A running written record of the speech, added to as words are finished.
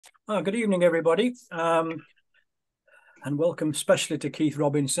Good evening, everybody, and welcome especially to Keith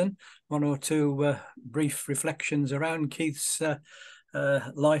Robinson. One or two brief reflections around Keith's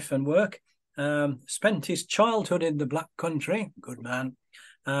life and work. Spent his childhood in the Black Country, good man,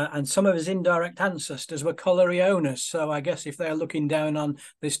 and some of his indirect ancestors were colliery owners. So I guess if they're looking down on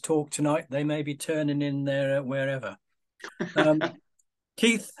this talk tonight, they may be turning in there wherever.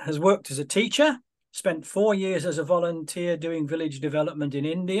 Keith has worked as a teacher, spent 4 years as a volunteer doing village development in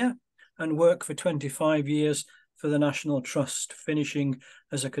India, and worked for 25 years for the National Trust, finishing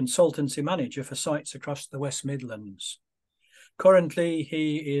as a consultancy manager for sites across the West Midlands. Currently,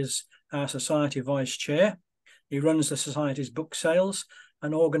 he is our Society Vice Chair. He runs the Society's book sales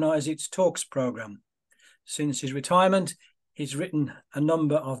and organises its talks programme. Since his retirement, he's written a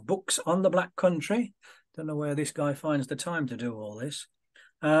number of books on the Black Country. Don't know where this guy finds the time to do all this.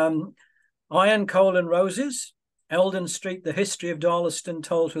 Iron, Coal and Roses, Eldon Street, The History of Darlaston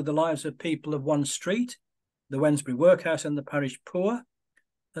Told Through the Lives of People of One Street, The Wensbury Workhouse and the Parish Poor,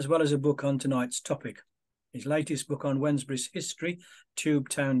 as well as a book on tonight's topic. His latest book on Wensbury's history, Tube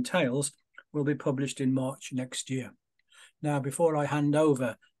Town Tales, will be published in March next year. Now, before I hand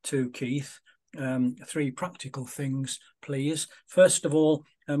over to Keith, 3 practical things, please. First of all,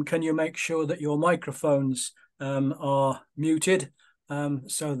 can you make sure that your microphones are muted?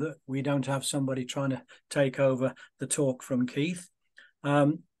 So that we don't have somebody trying to take over the talk from Keith.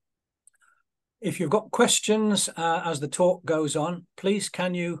 If you've got questions as the talk goes on, please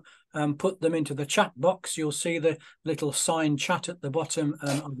can you put them into the chat box. You'll see the little sign chat at the bottom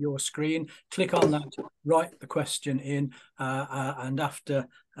of your screen. Click on that, write the question in, and after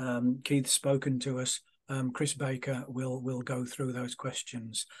Keith's spoken to us, Chris Baker will go through those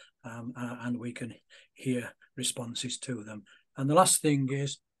questions and we can hear responses to them. And the last thing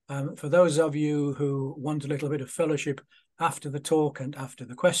is, for those of you who want a little bit of fellowship after the talk and after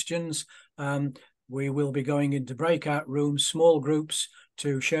the questions, we will be going into breakout rooms, small groups,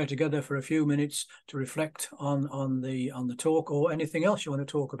 to share together for a few minutes to reflect on the talk or anything else you want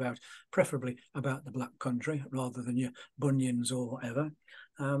to talk about, preferably about the Black Country rather than your bunions or whatever.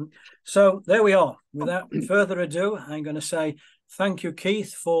 So there we are. Without further ado, I'm going to say thank you,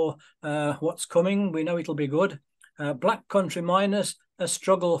 Keith, for what's coming. We know it'll be good. Black Country miners, a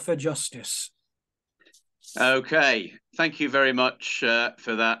struggle for justice. Okay, thank you very much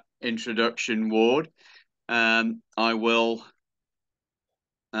for that introduction, Ward. I will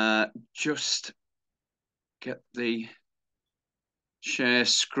just get the share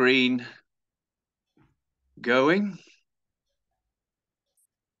screen going.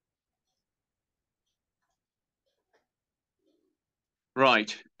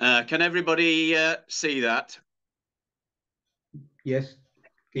 Right, can everybody see that? Yes.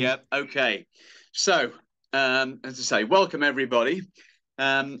 Yeah, okay. So, as I say, welcome everybody.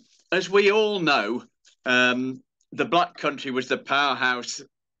 As we all know, the Black Country was the powerhouse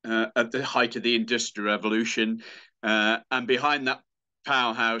at the height of the Industrial Revolution, and behind that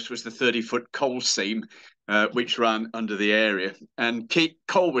powerhouse was the 30-foot coal seam, which ran under the area. And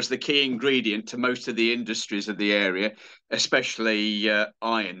coal was the key ingredient to most of the industries of the area, especially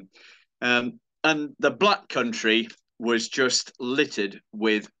iron. And the Black Country was just littered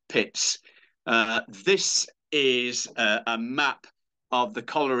with pits. This is a map of the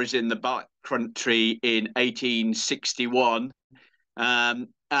collieries in the Black Country in 1861. And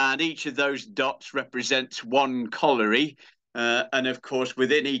each of those dots represents one colliery. And of course,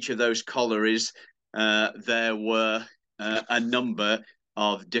 within each of those collieries, there were a number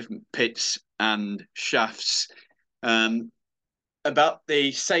of different pits and shafts. About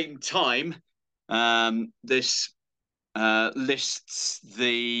the same time, this lists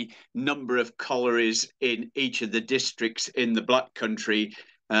the number of collieries in each of the districts in the Black Country,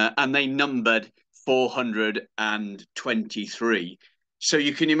 and they numbered 423. So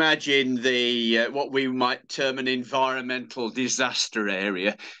you can imagine the what we might term an environmental disaster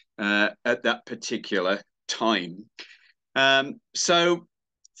area at that particular time. So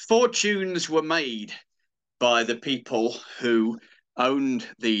fortunes were made by the people who owned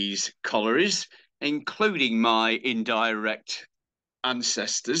these collieries, including my indirect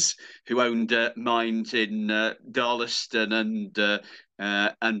ancestors who owned mines in Darlaston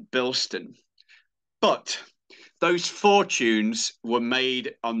and Bilston. But those fortunes were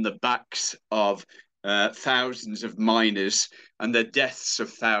made on the backs of thousands of miners and the deaths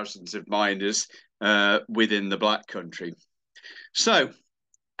of thousands of miners within the Black Country. So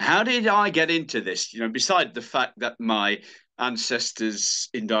how did I get into this? You know, beside the fact that my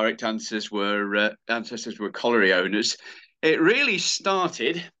indirect ancestors were colliery owners, it really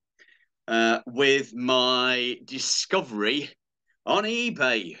started with my discovery on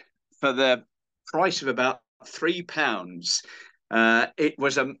eBay for the price of about £3. It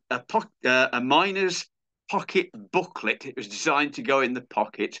was a miner's pocket booklet. It was designed to go in the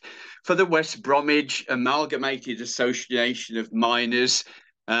pocket for the West Bromwich Amalgamated Association of Miners,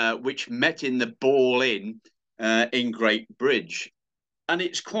 which met in the Ball Inn in Great Bridge. And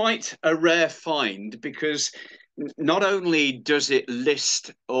it's quite a rare find because not only does it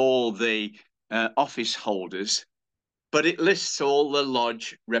list all the office holders, but it lists all the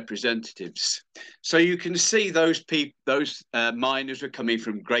lodge representatives. So you can see those people, those miners were coming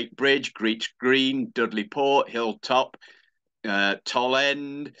from Great Bridge, Greech Green, Dudley Port, Hilltop, Toll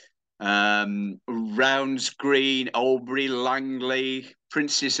End, Rounds Green, Oldbury, Langley,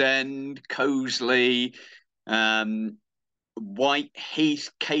 Prince's End, Coseley, White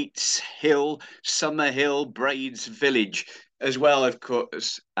Heath, Cates Hill, Summer Hill, Braids Village, as well, of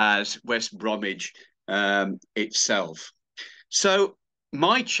course, as West Bromwich itself. So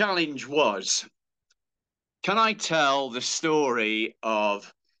my challenge was, can I tell the story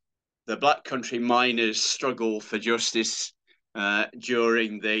of the Black Country miners' struggle for justice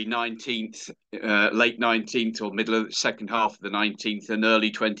during the late 19th or middle of the second half of the 19th and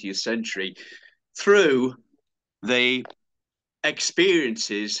early 20th century through the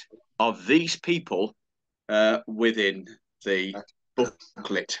experiences of these people within the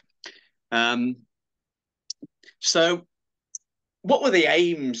booklet. So what were the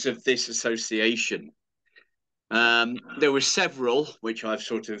aims of this association? There were several, which I've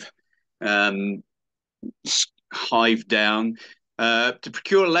sort of hived down, to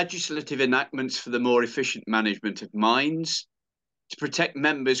procure legislative enactments for the more efficient management of mines, to protect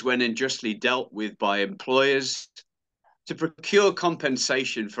members when unjustly dealt with by employers, to procure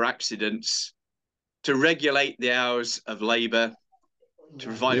compensation for accidents, to regulate the hours of labour, to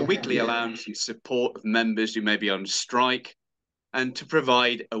provide a weekly allowance in support of members who may be on strike, and to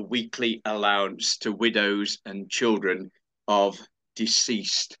provide a weekly allowance to widows and children of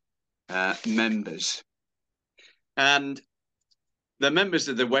deceased members. And the members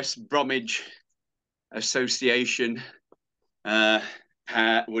of the West Bromwich Association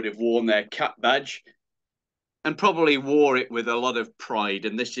would have worn their cap badge and probably wore it with a lot of pride.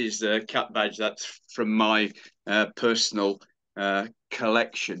 And this is a cap badge that's from my personal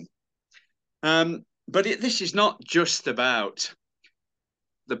collection. But this is not just about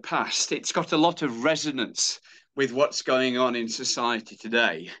the past. It's got a lot of resonance with what's going on in society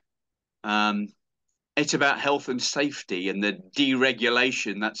today. It's about health and safety and the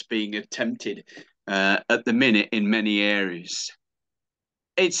deregulation that's being attempted at the minute in many areas.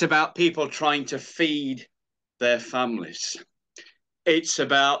 It's about people trying to feed their families. It's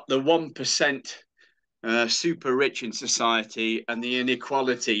about the 1% super rich in society and the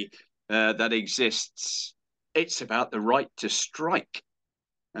inequality that exists. It's about the right to strike,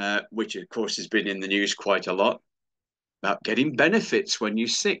 which of course has been in the news quite a lot, about getting benefits when you're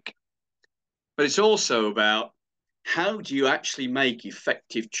sick. But it's also about how do you actually make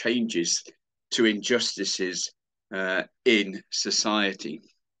effective changes to injustices in society.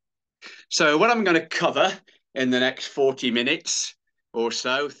 So what I'm going to cover in the next 40 minutes or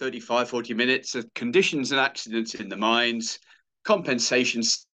so, 35, 40 minutes, are conditions and accidents in the mines, compensation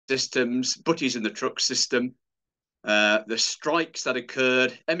systems, butties in the truck system, the strikes that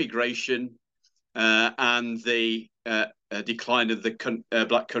occurred, emigration, and the decline of the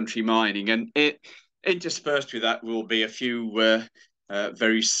Black Country mining. And interspersed with that will be a few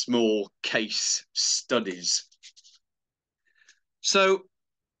very small case studies. So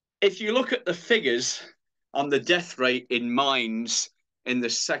if you look at the figures on the death rate in mines in the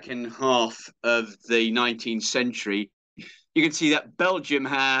second half of the 19th century, you can see that Belgium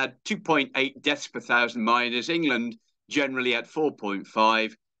had 2.8 deaths per thousand miners. England generally had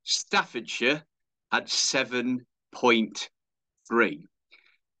 4.5. Staffordshire had 7.3.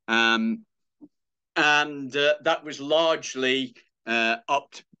 That was largely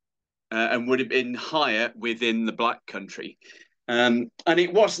up and would have been higher within the Black Country. And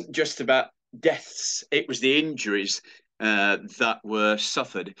it wasn't just about deaths, it was the injuries that were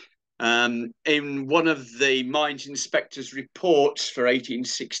suffered. In one of the mines inspectors' reports for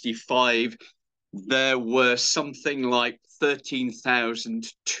 1865, there were something like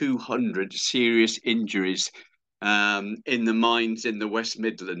 13,200 serious injuries in the mines in the West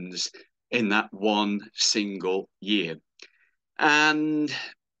Midlands in that one single year. And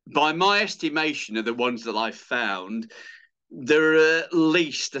by my estimation of the ones that I found, there are at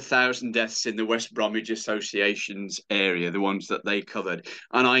least 1,000 deaths in the West Bromwich Association's area, the ones that they covered.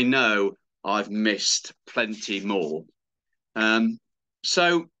 And I know I've missed plenty more.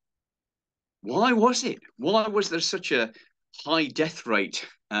 So why was it? Why was there such a high death rate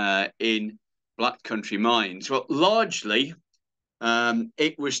in Black Country mines? Well, largely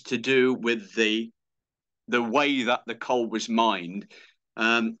it was to do with the way that the coal was mined.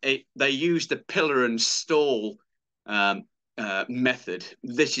 They used a pillar and stall method.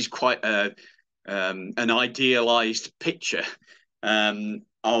 This is quite an idealized picture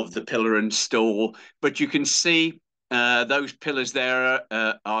of the pillar and stall, but you can see those pillars there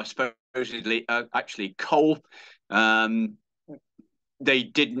are supposedly actually coal. They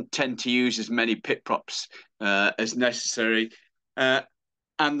didn't tend to use as many pit props as necessary,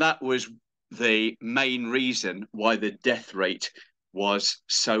 and that was the main reason why the death rate was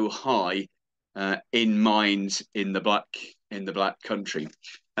so high in mines in the Black Country.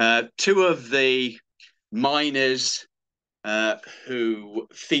 Two of the miners who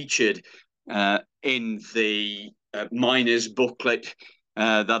featured in the miners booklet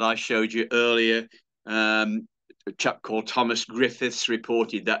that I showed you earlier, a chap called Thomas Griffiths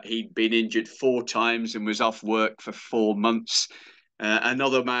reported that he'd been injured 4 times and was off work for 4 months.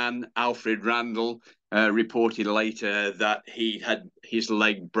 Another man, Alfred Randall, reported later that he had his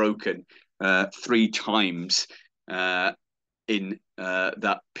leg broken 3 times in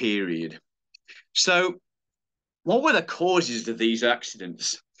that period. So what were the causes of these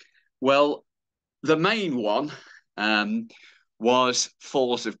accidents? Well, the main one was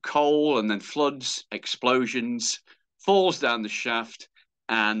falls of coal and then floods, explosions, falls down the shaft,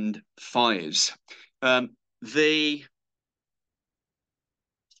 and fires. The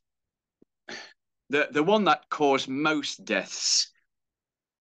one that caused most deaths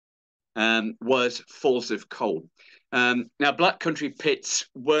was falls of coal. Now, Black Country pits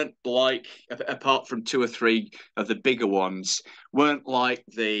weren't like, apart from 2 or 3 of the bigger ones, weren't like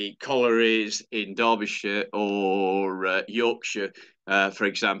the collieries in Derbyshire or Yorkshire, for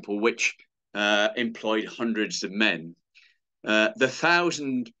example, which employed hundreds of men. The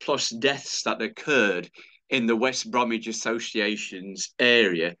 1,000+ deaths that occurred in the West Bromwich Association's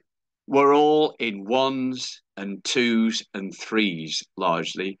area were all in 1s and 2s and 3s,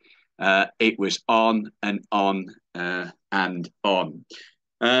 largely. It was on and on and on.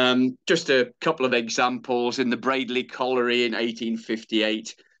 Just a couple of examples. In the Braidley Colliery in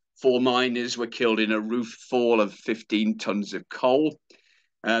 1858, 4 miners were killed in a roof fall of 15 tons of coal.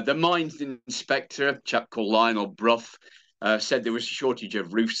 The mines inspector, a chap called Lionel Brough, said there was a shortage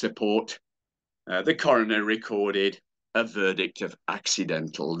of roof support. The coroner recorded a verdict of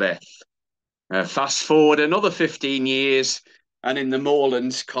accidental death. Fast forward another 15 years, and in the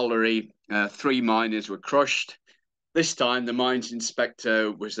Moorlands Colliery, 3 miners were crushed. This time, the mines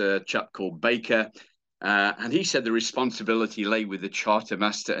inspector was a chap called Baker, and he said the responsibility lay with the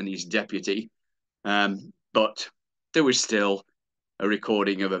chartermaster and his deputy, but there was still a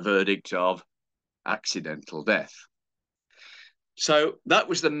recording of a verdict of accidental death. So that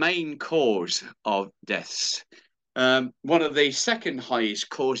was the main cause of deaths. One of the second highest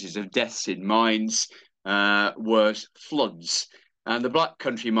causes of deaths in mines was floods, and the Black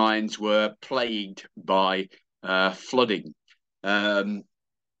Country mines were plagued by flooding.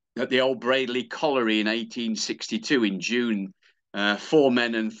 At the Old Braidley Colliery in 1862, in June, 4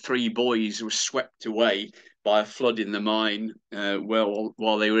 men and 3 boys were swept away by a flood in the mine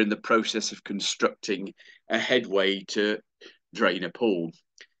while they were in the process of constructing a headway to drain a pool.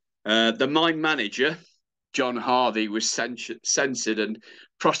 The mine manager, John Harvey, was censured and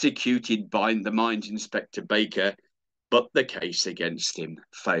prosecuted by the mines inspector Baker, but the case against him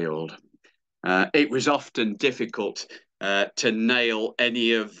failed. It was often difficult to nail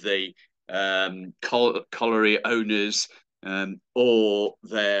any of the colliery owners or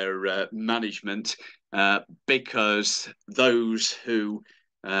their management because those who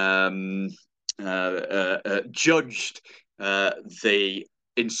judged the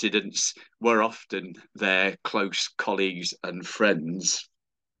incidents were often their close colleagues and friends.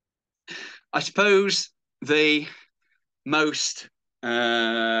 I suppose the most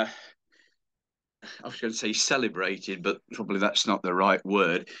I was going to say celebrated, but probably that's not the right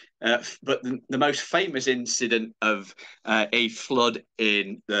word. But the most famous incident of a flood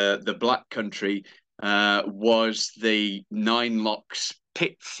in the Black Country was the 9 Locks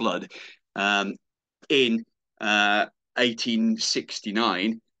pit flood in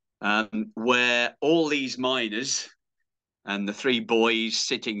 1869, where all these miners and the 3 boys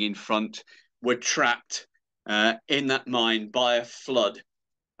sitting in front were trapped in that mine by a flood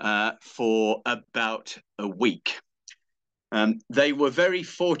for about a week. They were very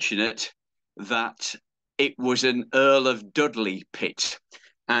fortunate that it was an Earl of Dudley pit,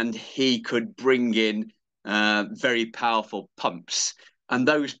 and he could bring in very powerful pumps. And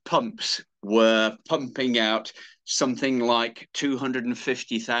those pumps were pumping out something like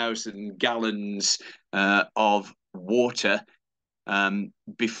 250,000 gallons of water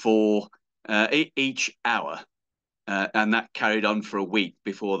before each hour. And that carried on for a week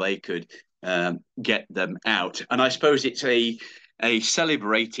before they could get them out. And I suppose it's a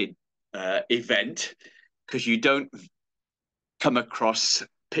celebrated event, because you don't come across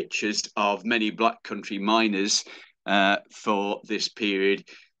pictures of many Black Country miners for this period,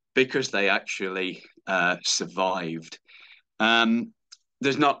 because they actually survived.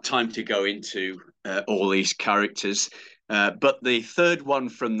 There's not time to go into all these characters, but the third one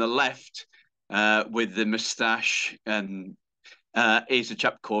from the left with the moustache and is a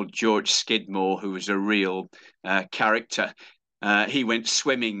chap called George Skidmore, who was a real character. He went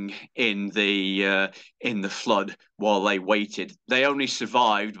swimming in the flood while they waited. They only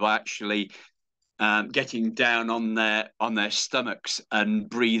survived by actually getting down on their stomachs and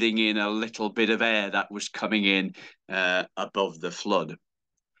breathing in a little bit of air that was coming in above the flood.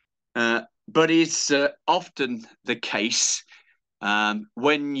 But it's often the case,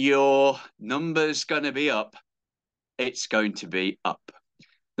 when your number's going to be up, it's going to be up.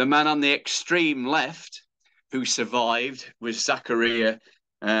 The man on the extreme left who survived was Zachariah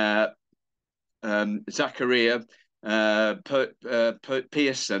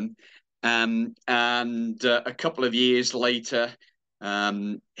Pearson, and a couple of years later,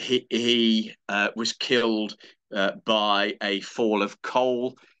 he was killed by a fall of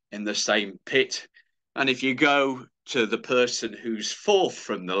coal in the same pit. And if you go to the person who's fourth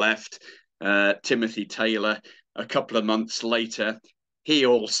from the left, Timothy Taylor, a couple of months later, he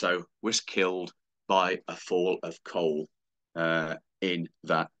also was killed by a fall of coal in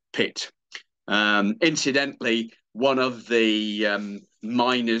that pit. Incidentally, one of the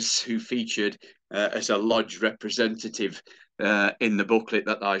miners who featured as a lodge representative in the booklet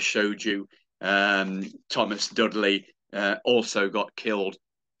that I showed you, Thomas Dudley, also got killed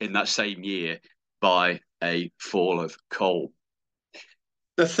in that same year by a fall of coal.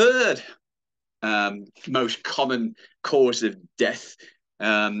 The third most common cause of death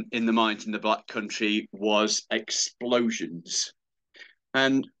in the mines in the Black Country was explosions.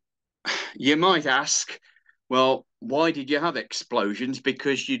 And you might ask, well, why did you have explosions?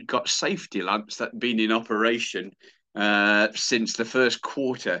 Because you'd got safety lamps that had been in operation since the first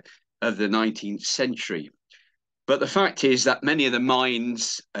quarter of the 19th century. But the fact is that many of the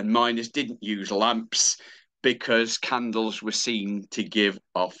mines and miners didn't use lamps because candles were seen to give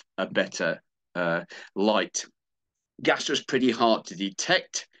off a better light. Gas was pretty hard to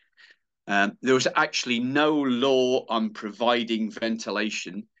detect. There was actually no law on providing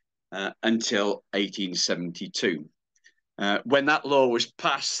ventilation until 1872. When that law was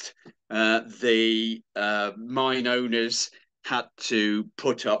passed, the mine owners had to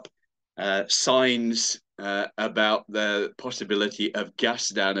put up signs about the possibility of gas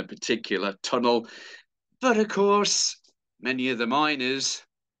down a particular tunnel. But of course, many of the miners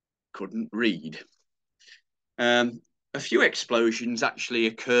couldn't read. A few explosions actually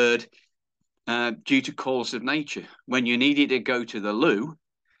occurred due to calls of nature. When you needed to go to the loo,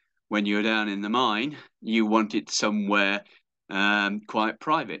 when you were down in the mine, you wanted somewhere quite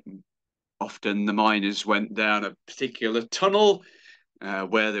private. Often the miners went down a particular tunnel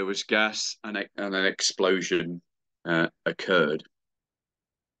where there was gas, and an explosion occurred.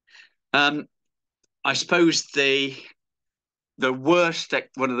 I suppose one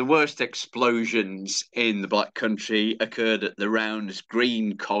of the worst explosions in the Black Country occurred at the Rounds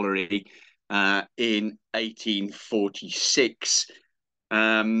Green Colliery in 1846,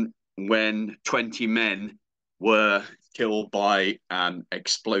 when 20 men were killed by an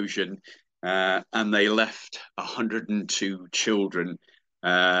explosion, and they left 102 children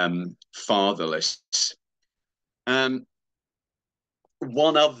fatherless. One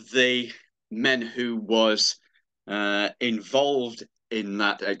of the men who was involved in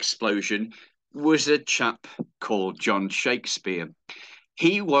that explosion was a chap called John Shakespeare.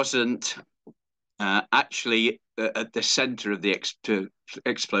 He wasn't actually at the center of the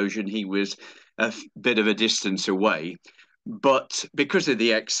explosion. He was a bit of a distance away, but because of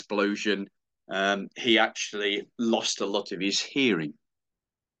the explosion, he actually lost a lot of his hearing.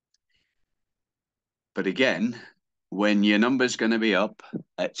 But again, when your number's going to be up,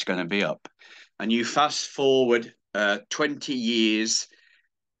 it's going to be up. And you fast forward 20 years,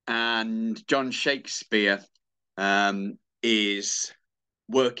 and John Shakespeare is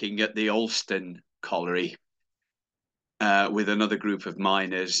working at the Bilston colliery with another group of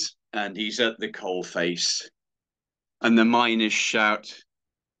miners, and he's at the coalface, and the miners shout,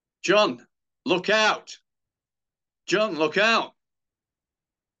 "John, look out! John, look out!"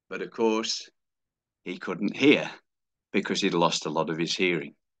 But of course, he couldn't hear because he'd lost a lot of his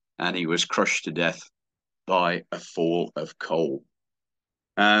hearing, and he was crushed to death by a fall of coal.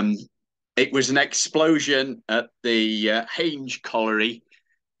 It was an explosion at the Hange Colliery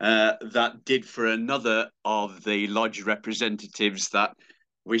that did for another of the lodge representatives that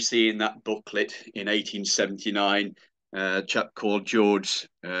we see in that booklet in 1879, a chap called George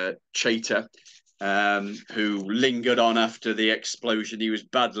Chater, who lingered on after the explosion. He was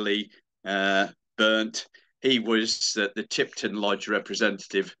badly burnt. He was the Tipton Lodge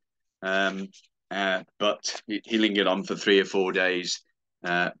representative, but he lingered on for 3 or 4 days,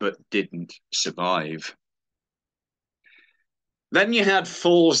 but didn't survive. Then you had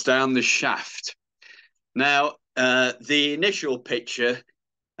falls down the shaft. Now, the initial picture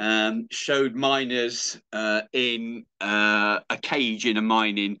showed miners in a cage in a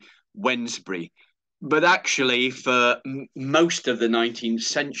mine in Wednesbury. But actually, for most of the 19th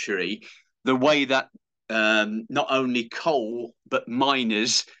century, the way that not only coal, but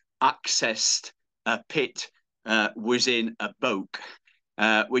miners accessed a pit was in a boke,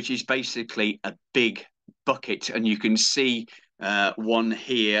 which is basically a big bucket. And you can see one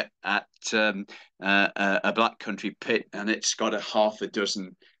here at a Black Country pit, and it's got a half a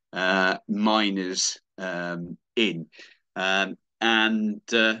dozen miners in. And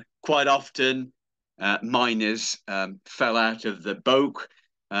quite often, miners fell out of the boke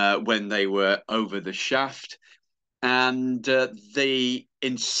when they were over the shaft. And the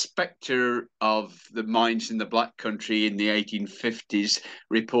inspector of the mines in the Black Country in the 1850s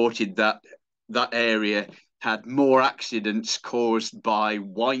reported that that area had more accidents caused by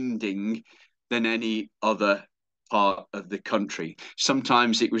winding than any other part of the country.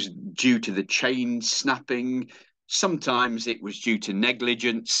 Sometimes it was due to the chain snapping. Sometimes it was due to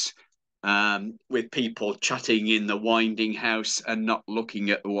negligence, with people chatting in the winding house and not looking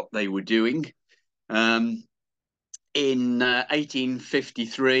at what they were doing. In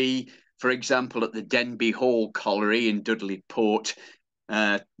 1853, for example, at the Denby Hall Colliery in Dudley Port,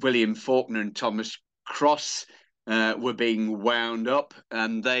 William Faulkner and Thomas Cross were being wound up,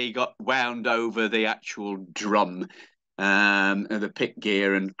 and they got wound over the actual drum, the pit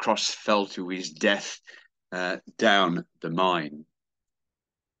gear, and Cross fell to his death down the mine.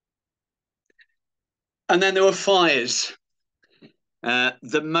 And then there were fires.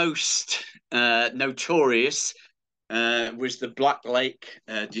 The most notorious was the Black Lake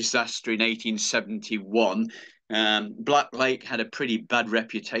disaster in 1871. Black Lake had a pretty bad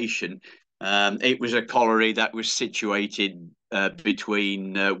reputation. It was a colliery that was situated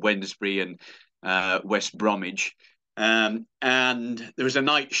between Wednesbury and West Bromwich. And there was a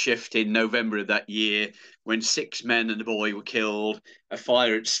night shift in November of that year when 6 men and a boy were killed. A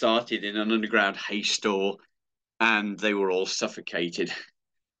fire had started in an underground hay store, and they were all suffocated.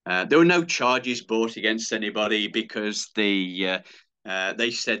 There were no charges brought against anybody because they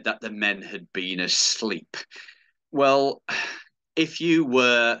said that the men had been asleep. Well, if you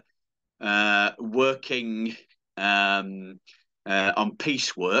were working on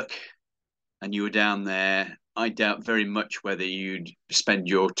piecework and you were down there, I doubt very much whether you'd spend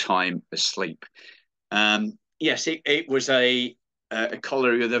your time asleep. Yes, it was a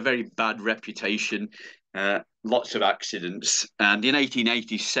colliery with a very bad reputation, lots of accidents. And in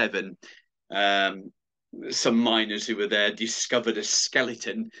 1887, some miners who were there discovered a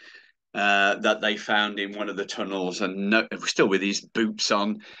skeleton that they found in one of the tunnels, and still with his boots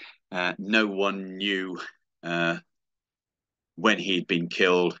on. No one knew when he'd been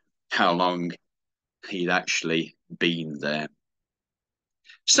killed, how long he'd actually been there.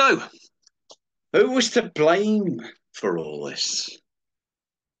 So, who was to blame for all this?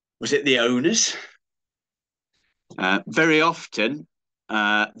 Was it the owners? Very often,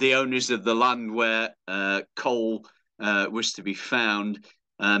 the owners of the land where coal was to be found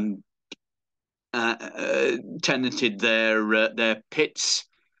tenanted their pits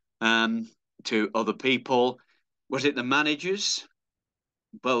to other people. Was it the managers?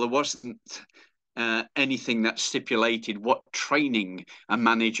 Well, there wasn't anything that stipulated what training a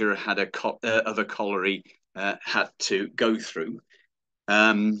manager had of a colliery had to go through.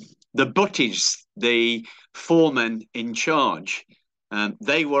 The butties, the foremen in charge,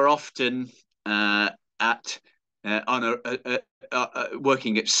 they were often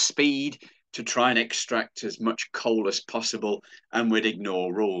working at speed to try and extract as much coal as possible, and would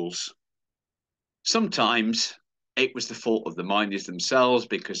ignore rules. Sometimes it was the fault of the miners themselves,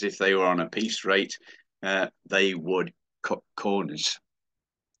 because if they were on a piece rate, they would cut corners.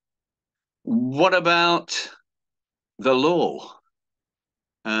 What about the law?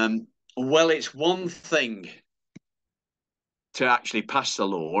 Well, it's one thing to actually pass the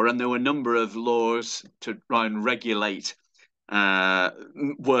law, and there were a number of laws to try and regulate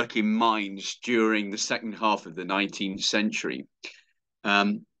working mines during the second half of the 19th century.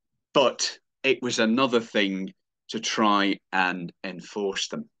 But it was another thing to try and enforce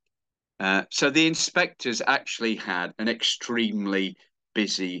them. So the inspectors actually had an extremely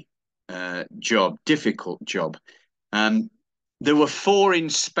busy job, difficult job. There were 4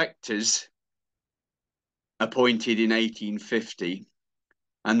 inspectors appointed in 1850,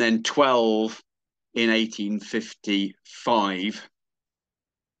 and then 12 in 1855.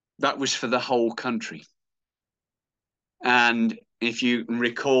 That was for the whole country. And if you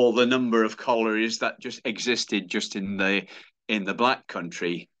recall the number of collieries that just existed just in the Black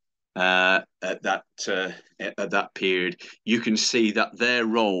Country at that period, you can see that their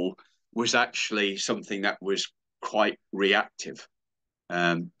role was actually something that was quite reactive.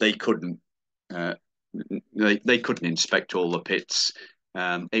 They couldn't inspect all the pits.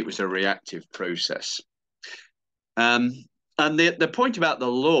 It was a reactive process. And the point about the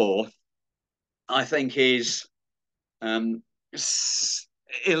law, I think, is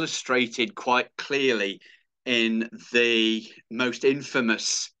illustrated quite clearly in the most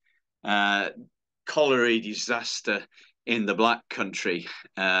infamous colliery disaster in the Black Country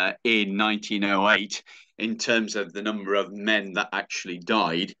in 1908, in terms of the number of men that actually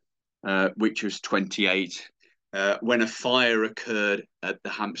died, which was 28, when a fire occurred at the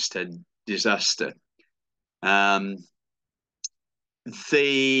Hampstead disaster. The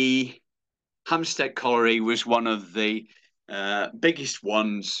Hampstead Colliery was one of the biggest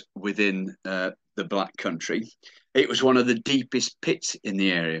ones within the Black Country. It was one of the deepest pits in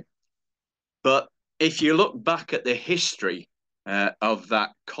the area. But if you look back at the history of that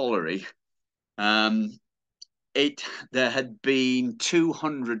colliery, there had been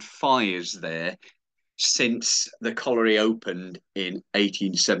 200 fires there since the colliery opened in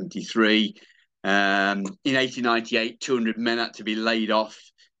 1873. In 1898, 200 men had to be laid off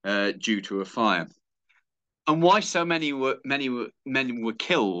due to a fire. And why so many men were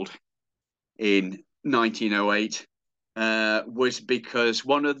killed in 1908 was because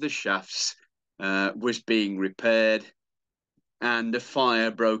one of the shafts was being repaired and a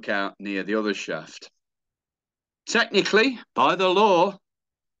fire broke out near the other shaft. Technically, by the law,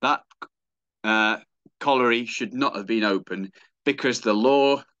 that colliery should not have been open, because the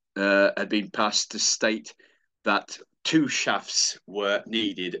law had been passed to state that 2 shafts were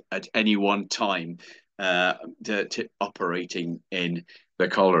needed at any one time to operating in the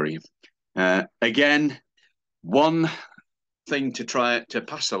colliery. Again, one thing to try to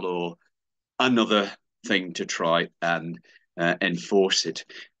pass a law, another thing to try and enforce it.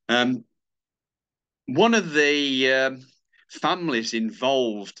 One of the families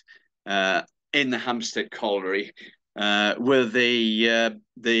involved in the Hampstead colliery were the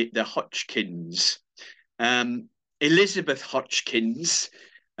Hodgkins. Elizabeth Hodgkins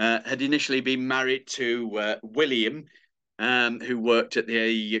had initially been married to William, who worked at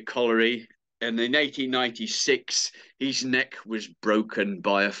the colliery. And in 1896, his neck was broken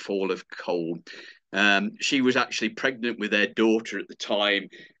by a fall of coal. She was actually pregnant with their daughter at the time,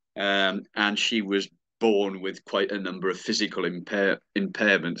 and she was born with quite a number of physical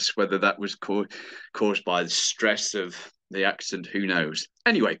impairments. Whether that was caused by the stress of the accident, who knows?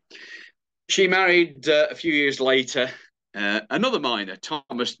 Anyway, she married a few years later another miner,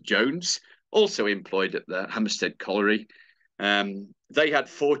 Thomas Jones, also employed at the Hampstead colliery. They had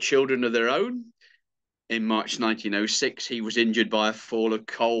 4 children of their own. In March 1906, he was injured by a fall of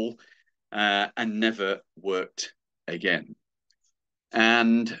coal and never worked again.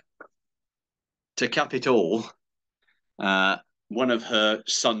 And to cap it all, one of her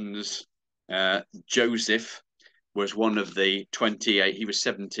sons, Joseph, was one of the 28. He was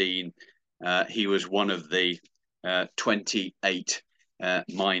 17. He was one of the 28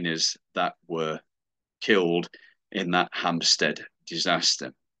 miners that were killed in that Hampstead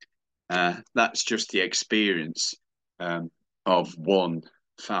disaster. That's just the experience of one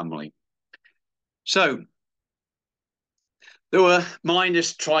family. So there were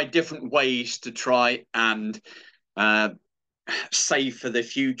miners tried different ways to try and save for the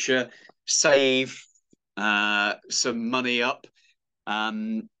future, save some money up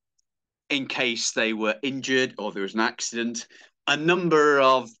in case they were injured or there was an accident. A number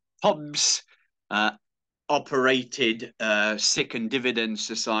of pubs operated sick and dividend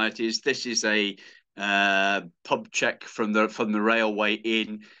societies. This is a pub check from the railway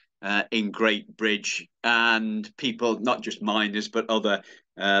in Great Bridge, and people, not just miners but other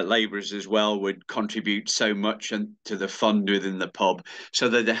labourers as well, would contribute so much to the fund within the pub so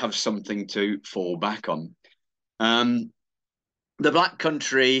that they have something to fall back on. the Black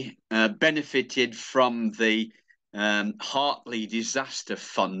Country benefited from the Hartley Disaster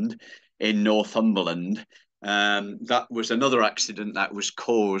Fund in Northumberland. That was another accident that was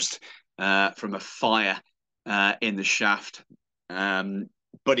caused from a fire in the shaft.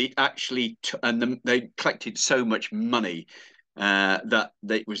 But it actually, they collected so much money that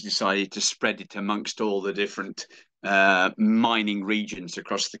it was decided to spread it amongst all the different mining regions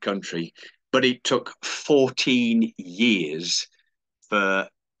across the country. But it took 14 years for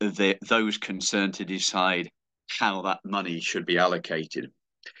those concerned to decide how that money should be allocated.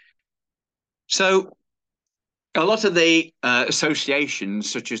 So a lot of the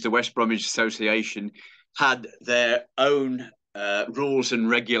associations, such as the West Bromwich Association, had their own rules and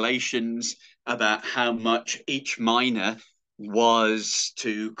regulations about how much each miner was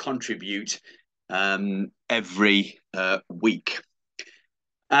to contribute every week.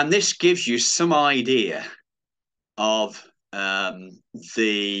 And this gives you some idea of how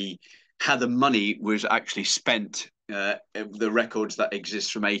the money was actually spent. The records that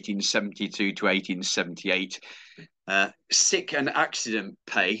exist from 1872 to 1878, sick and accident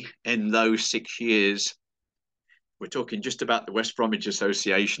pay in those 6 years. We're talking just about the West Bromwich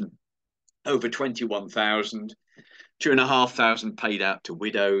Association, over 21,000, 2,500 paid out to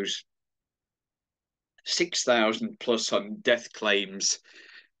widows, 6,000 plus on death claims,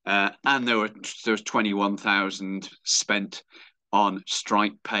 and there was 21,000 spent on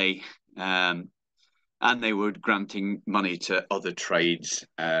strike pay, and they were granting money to other trades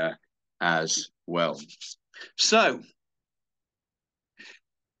as well. So,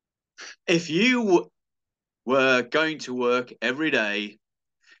 if you were going to work every day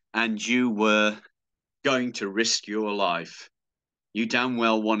and you were going to risk your life, you damn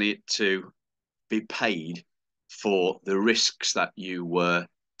well wanted to be paid for the risks that you were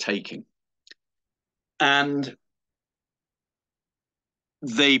taking. And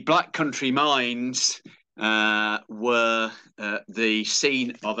the Black Country mines were the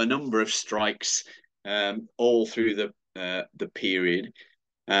scene of a number of strikes all through the period.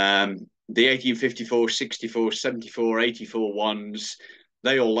 The 1854, 64, 74, 84 ones,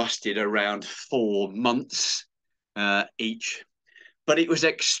 they all lasted around 4 months each. But it was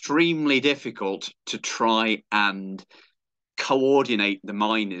extremely difficult to try and coordinate the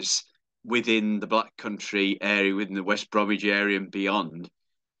miners within the Black Country area, within the West Bromwich area and beyond,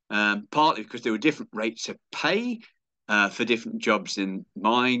 partly because there were different rates of pay for different jobs in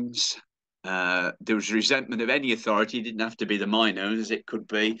mines. There was resentment of any authority. It didn't have to be the mine owners. It could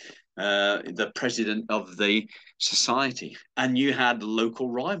be the president of the society. And you had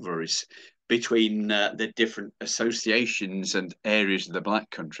local rivalries between the different associations and areas of the Black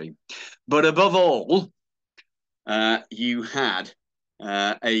Country. But above all, you had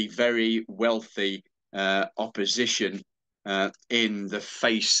a very wealthy opposition in the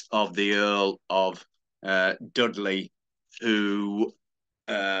face of the Earl of Dudley, who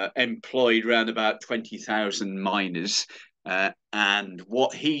employed around about 20,000 miners, and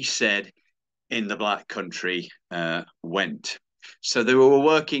what he said in the Black Country went. So they were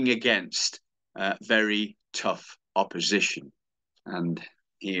working against very tough opposition. And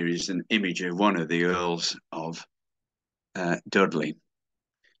here is an image of one of the Earls of Dudley.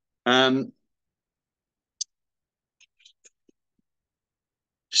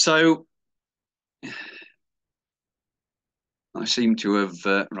 So I seem to have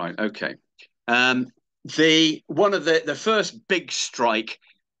right. Okay. The first big strike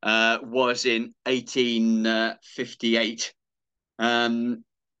was in 1858, and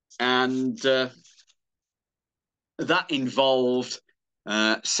that involved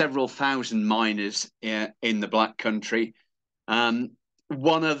several thousand miners in the Black Country.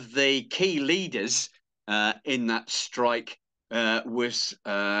 One of the key leaders in that strike was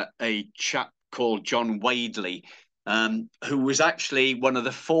a chap called John Wadley, who was actually one of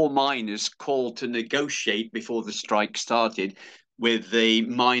the 4 miners called to negotiate before the strike started with the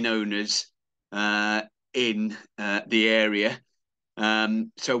mine owners in the area.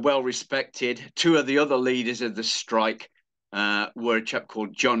 So well respected. 2 of the other leaders of the strike were a chap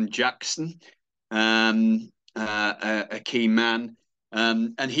called John Jackson, a key man,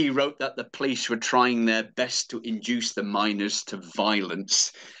 and he wrote that the police were trying their best to induce the miners to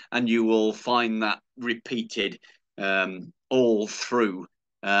violence, and you will find that repeated all through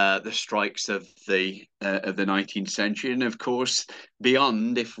the strikes of the 19th century, and of course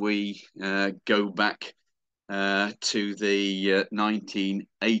beyond. If we go back to the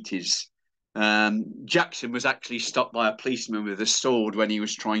 1980s, Jackson was actually stopped by a policeman with a sword when he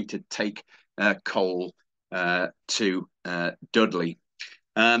was trying to take coal to Dudley.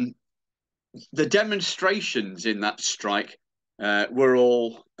 The demonstrations in that strike were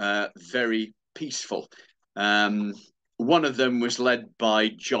all very peaceful. One of them was led by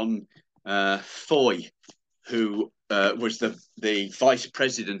John Foy, who was the vice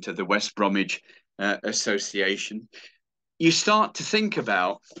president of the West Bromwich Association. You start to think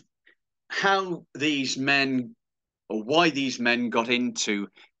about how these men, or why these men got into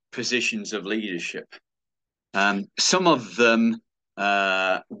positions of leadership. Some of them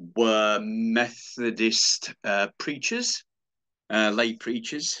were Methodist preachers, lay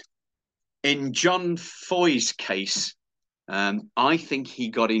preachers. In John Foy's case, I think he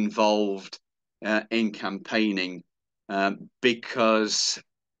got involved in campaigning because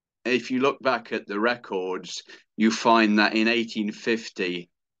if you look back at the records, you find that in 1850,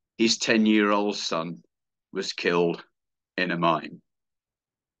 his 10-year-old son was killed in a mine.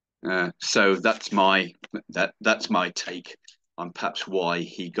 So that's my take on perhaps why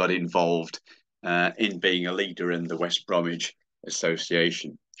he got involved in being a leader in the West Bromwich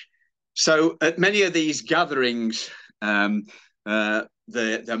Association. So at many of these gatherings, the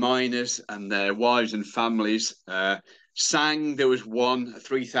miners and their wives and families sang. There was one, a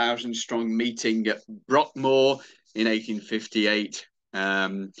 3,000 strong meeting at Brockmore in 1858,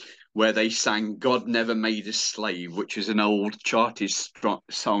 where they sang "God Never Made a Slave," which is an old Chartist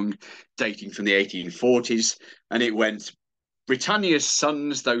song dating from the 1840s. And it went, "Britannia's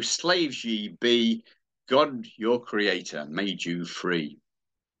sons, though slaves ye be, God, your creator, made you free.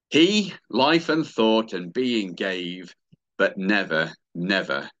 He life and thought and being gave, but never,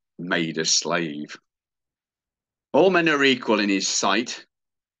 never made a slave. All men are equal in his sight,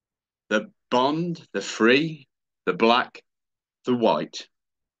 the bond, the free, the black, the white.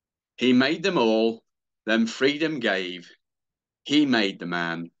 He made them all, them freedom gave. He made the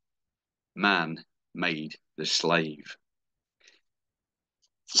man, man made the slave."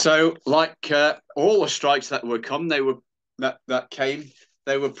 So, like all the strikes that were come, that came,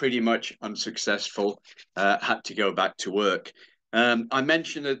 they were pretty much unsuccessful. Had to go back to work. I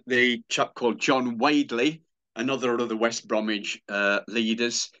mentioned that the chap called John Wadley, another of the West Bromwich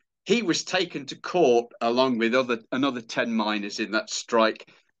leaders, he was taken to court along with another 10 miners in that strike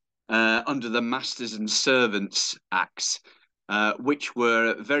under the Masters and Servants Acts, which were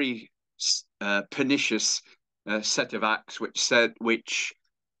a very pernicious set of acts, which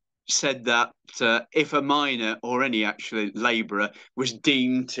said that if a miner or any actually labourer was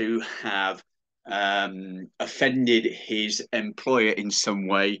deemed to have offended his employer in some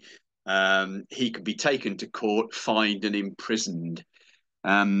way, he could be taken to court, fined and imprisoned.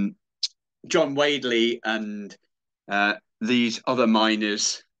 John Wadley and these other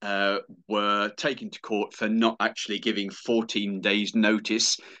miners were taken to court for not actually giving 14 days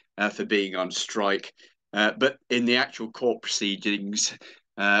notice for being on strike. But in the actual court proceedings,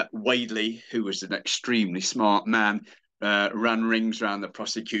 Wadley, who was an extremely smart man, ran rings around the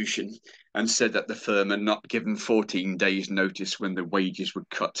prosecution and said that the firm had not given 14 days notice when the wages were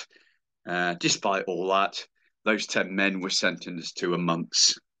cut. Despite all that, those 10 men were sentenced to a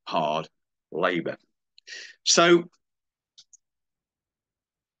month's hard labour. So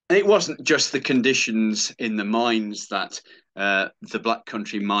it wasn't just the conditions in the mines that the Black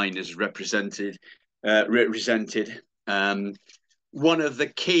Country miners represented. One of the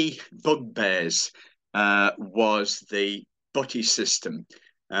key bugbears was the butty system,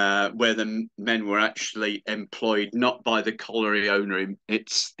 where the men were actually employed not by the colliery owner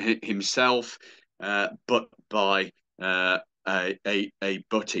himself, but by a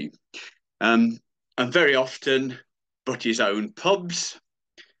butty. And very often, butties owned pubs,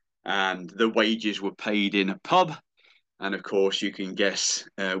 and the wages were paid in a pub. And of course, you can guess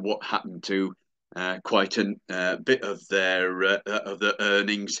what happened to quite a bit of the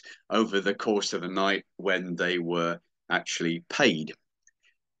earnings over the course of a night when they were actually paid.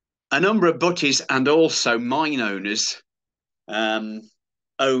 A number of butties and also mine owners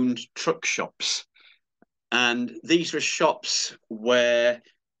owned truck shops, and these were shops where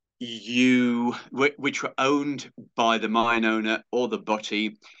which were owned by the mine owner or the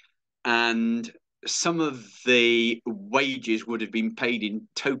butty, and some of the wages would have been paid in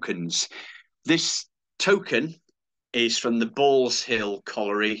tokens. This token is from the Balls Hill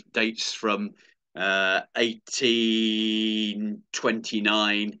colliery, dates from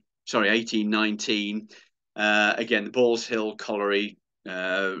 1819. Again, the Balls Hill colliery,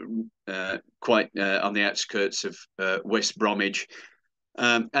 quite on the outskirts of West Bromwich.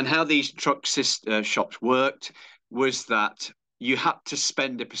 And how these truck shops worked was that you had to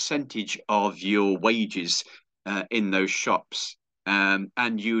spend a percentage of your wages in those shops.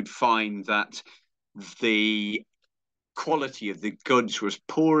 And you'd find that the quality of the goods was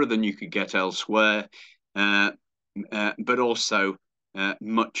poorer than you could get elsewhere. but also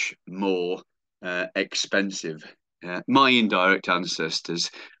much more expensive. My indirect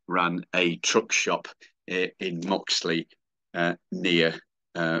ancestors ran a truck shop in Moxley near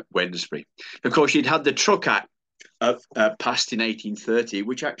Wednesbury. Of course, you'd had the Truck Act passed in 1830,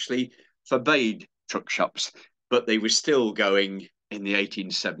 which actually forbade truck shops, but they were still going in the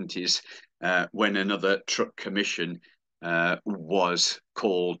 1870s when another truck commission was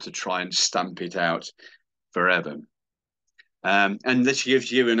called to try and stamp it out forever. And this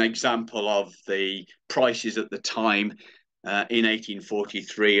gives you an example of the prices at the time in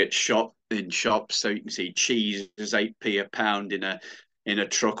 1843 in shops. So you can see cheese is 8p a pound in a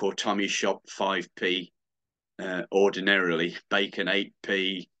truck or Tommy shop, 5p ordinarily. Bacon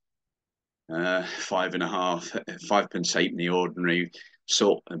 8p, 5.5, 5 pence 8 in the ordinary.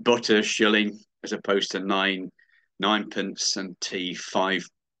 Salt and butter shilling as opposed to 9 pence, and tea 5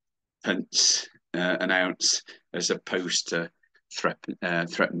 pence an ounce as opposed to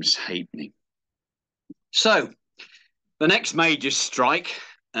threepence halfpenny. So the next major strike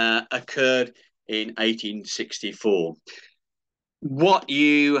occurred in 1864. What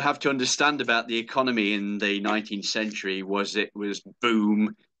you have to understand about the economy in the 19th century was it was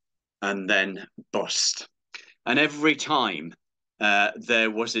boom and then bust. And every time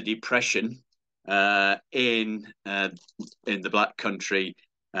there was a depression in the Black Country,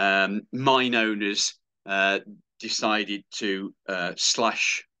 mine owners decided to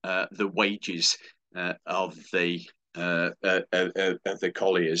slash the wages of the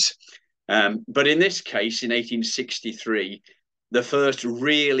colliers. But in this case, in 1863, the first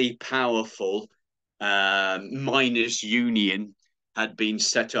really powerful miners' union had been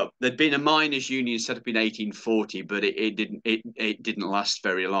set up. There'd been a miners' union set up in 1840, but it didn't last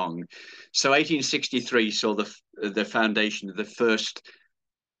very long. So 1863 saw the foundation of the first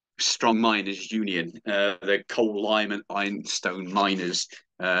strong miners' union, the coal, lime, and ironstone miners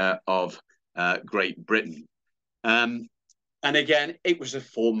of Great Britain. And again, it was a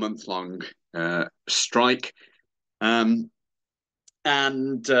 4-month-long strike.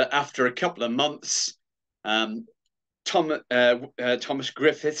 And after a couple of months, Thomas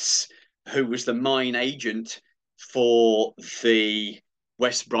Griffiths, who was the mine agent for the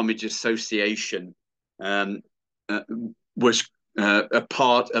West Bromwich Association, was a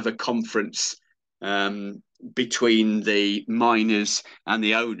part of a conference between the miners and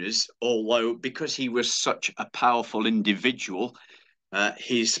the owners, although because he was such a powerful individual,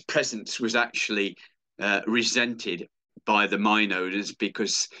 his presence was actually resented by the mine owners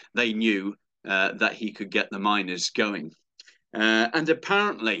because they knew that he could get the miners going. And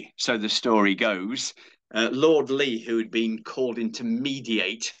apparently, so the story goes, Lord Lee, who had been called in to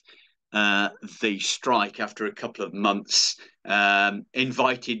mediate the strike after a couple of months,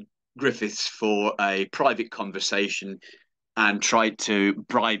 invited Griffiths for a private conversation and tried to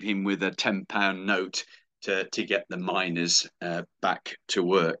bribe him with a £10 note to get the miners back to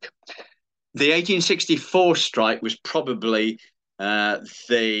work. The 1864 strike was probably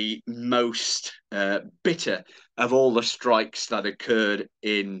the most bitter of all the strikes that occurred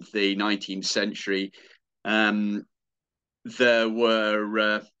in the 19th century. There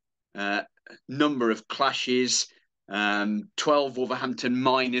were a number of clashes. 12 Wolverhampton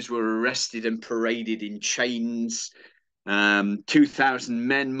miners were arrested and paraded in chains. 2,000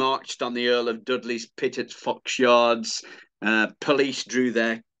 men marched on the Earl of Dudley's pit at Fox Yards. Police drew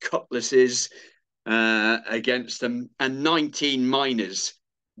their cutlasses against them, and 19 miners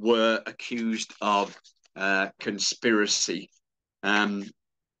were accused of conspiracy.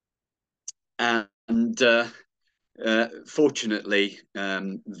 Fortunately,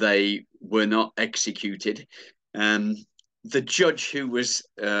 they were not executed. The judge who was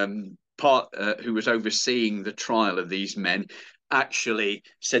overseeing the trial of these men actually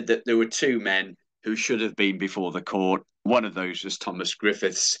said that there were 2 men who should have been before the court. One of those was Thomas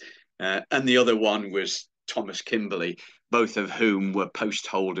Griffiths, and the other one was Thomas Kimberley, both of whom were post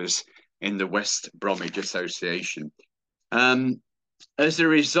holders in the West Bromwich Association. As a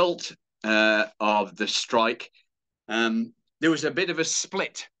result of the strike, there was a bit of a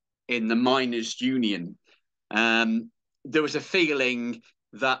split in the miners' union. There was a feeling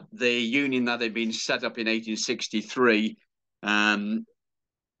that the union that had been set up in 1863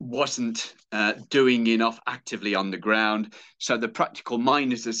 wasn't doing enough actively on the ground. So the Practical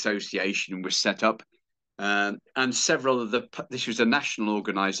Miners Association was set up, and several of this was a national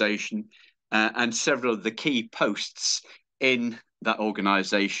organisation, and several of the key posts in that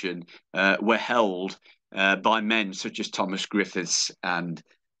organisation were held by men such as Thomas Griffiths and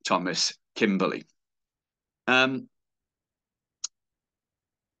Thomas Kimberley.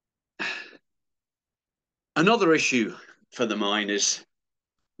 Another issue for the miners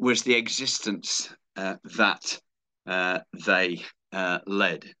was the existence that they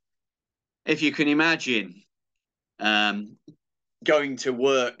led. If you can imagine going to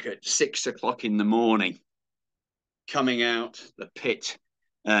work at 6 o'clock in the morning, coming out the pit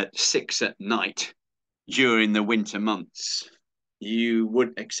at 6 at night during the winter months, you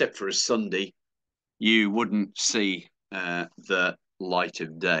would, except for a Sunday, you wouldn't see the light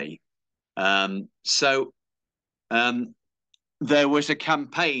of day. So there was a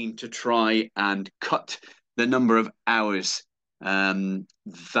campaign to try and cut the number of hours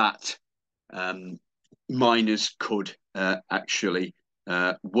that miners could actually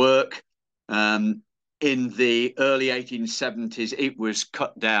work. In the early 1870s, it was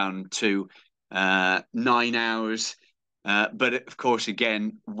cut down to 9 hours. But of course,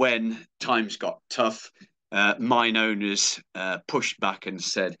 again, when times got tough, mine owners pushed back and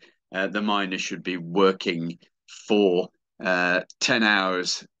said the miners should be working for 10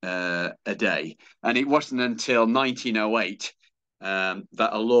 hours a day. And it wasn't until 1908 that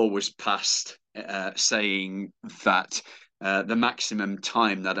a law was passed saying that the maximum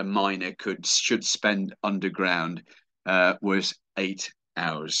time that a miner should spend underground was 8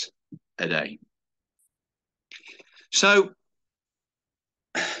 hours a day. So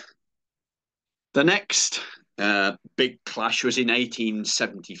the next big clash was in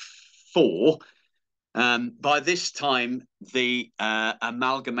 1874. By this time, the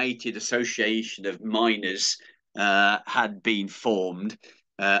Amalgamated Association of Miners had been formed,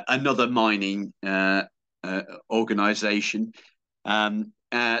 another mining organisation,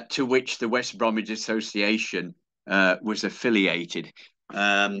 to which the West Bromwich Association was affiliated.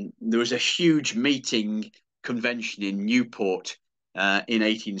 There was a huge convention in Newport in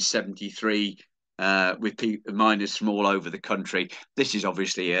 1873 with miners from all over the country. This is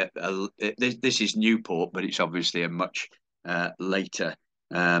obviously this is Newport, but it's obviously a much later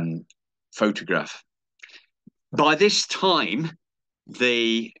photograph. By this time,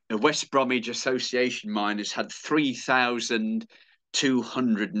 the West Bromwich Association miners had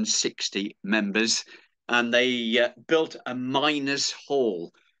 3,260 members, and they built a miners'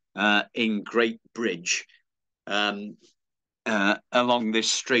 hall in Great Bridge along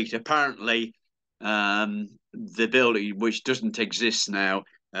this street. Apparently, the building, which doesn't exist now,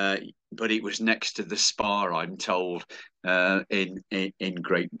 but it was next to the Spa, I'm told, in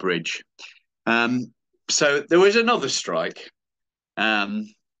Great Bridge. So there was another strike. And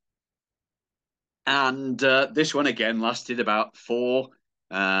this one again lasted about 4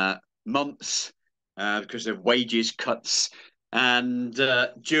 months because of wages cuts. And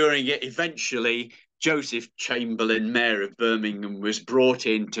during it, eventually, Joseph Chamberlain, Mayor of Birmingham, was brought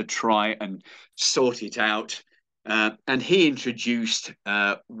in to try and sort it out. And he introduced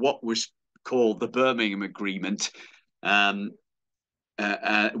what was called the Birmingham Agreement,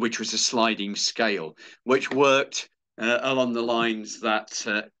 which was a sliding scale, which worked along the lines that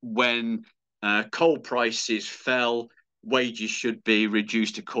when coal prices fell, wages should be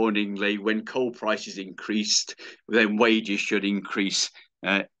reduced accordingly. When coal prices increased, then wages should increase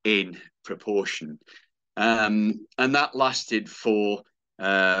in proportion. And that lasted for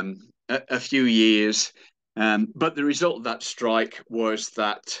a few years. But the result of that strike was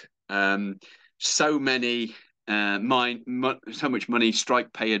that so much money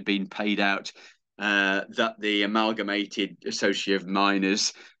strike pay had been paid out that the Amalgamated Association of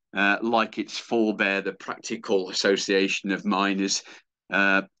Miners, like its forebear, the Practical Association of Miners,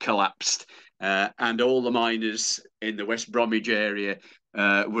 collapsed. And all the miners in the West Bromwich area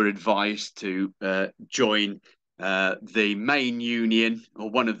were advised to join the main union,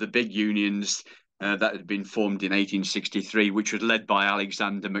 or one of the big unions that had been formed in 1863, which was led by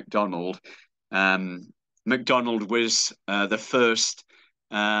Alexander MacDonald. MacDonald was the first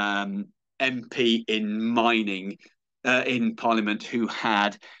MP in mining in Parliament who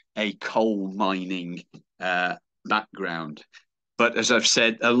had a coal mining background. But as I've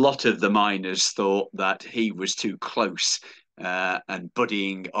said, a lot of the miners thought that he was too close and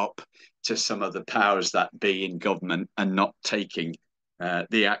buddying up to some of the powers that be in government and not taking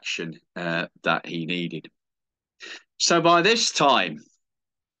the action that he needed. So by this time,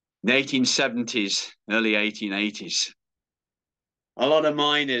 the 1870s, early 1880s, a lot of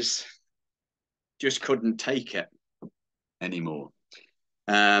miners just couldn't take it anymore.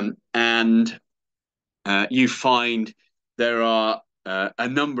 And you find there are a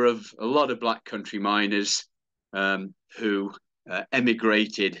lot of Black Country miners who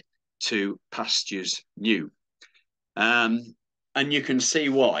emigrated to pastures new. And you can see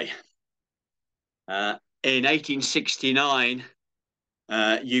why. In 1869,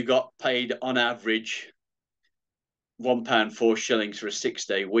 you got paid on average £1.04 for a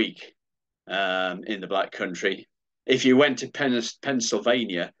 6-day week in the Black Country. If you went to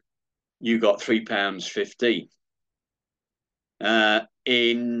Pennsylvania, you got £3.50.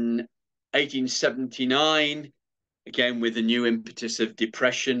 In 1879, again with the new impetus of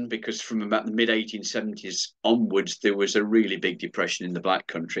depression, because from about the mid-1870s onwards, there was a really big depression in the Black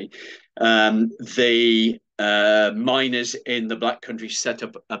Country. The miners in the Black Country set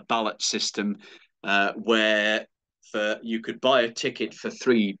up a ballot system where you could buy a ticket for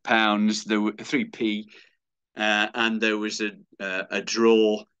 £3, there were 3p, and there was a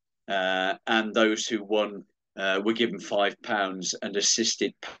draw, and those who won were given £5 and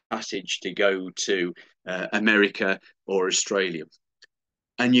assisted passage to go to America or Australia.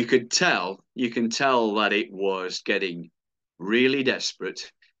 And you can tell that it was getting really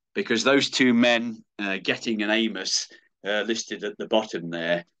desperate, because those two men, Getting and Amos, listed at the bottom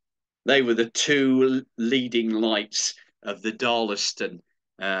there, they were the two leading lights of the Darlaston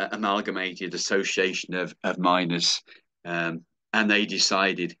Amalgamated Association of Miners, and they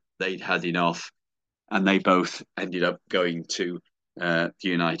decided they'd had enough, and they both ended up going to the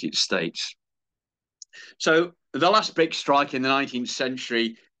United States. So the last big strike in the 19th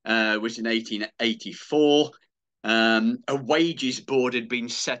century was in 1884. A wages board had been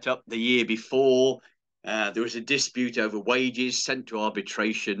set up the year before. There was a dispute over wages, sent to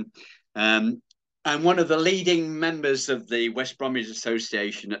arbitration. And one of the leading members of the West Bromwich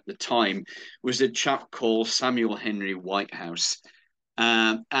Association at the time was a chap called Samuel Henry Whitehouse.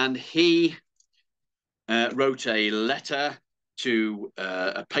 And he wrote a letter to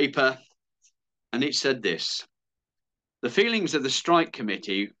a paper, and it said this: the feelings of the strike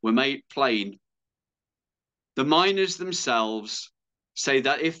committee were made plain. The miners themselves say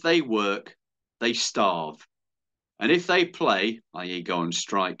that if they work, they starve. And if they play, i.e. go on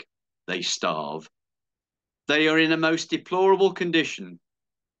strike, they starve. They are in a most deplorable condition,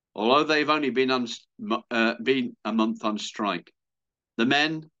 although they've only been a month on strike. The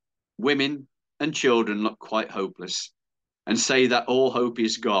men, women, and children look quite hopeless and say that all hope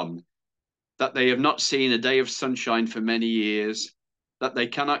is gone, that they have not seen a day of sunshine for many years, that they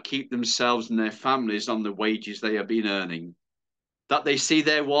cannot keep themselves and their families on the wages they have been earning, that they see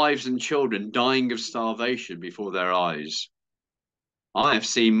their wives and children dying of starvation before their eyes. I have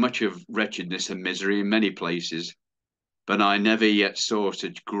seen much of wretchedness and misery in many places, but I never yet saw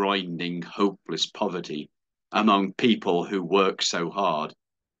such grinding, hopeless poverty among people who work so hard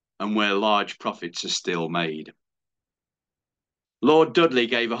and where large profits are still made. Lord Dudley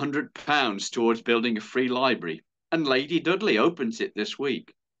gave £100 towards building a free library, and Lady Dudley opens it this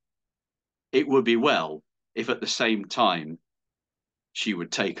week. It would be well if at the same time she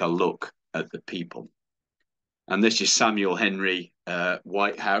would take a look at the people. And this is Samuel Henry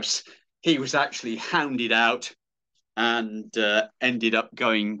Whitehouse. He was actually hounded out and ended up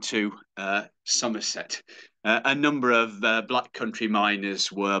going to Somerset. A number of Black Country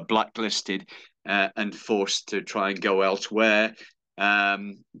miners were blacklisted and forced to try and go elsewhere.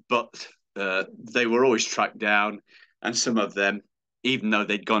 But they were always tracked down, and some of them, even though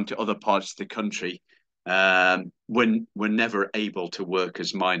they'd gone to other parts of the country, were never able to work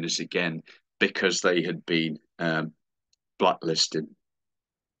as miners again because they had been blacklisted.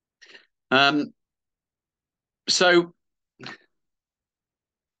 So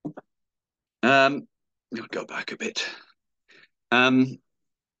I'll go back a bit.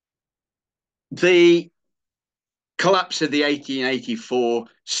 The collapse of the 1884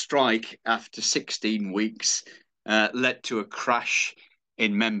 strike after 16 weeks led to a crash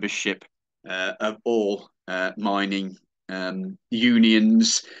in membership of all mining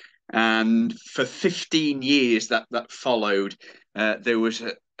unions. And for 15 years that followed, there was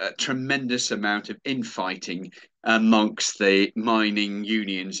a tremendous amount of infighting amongst the mining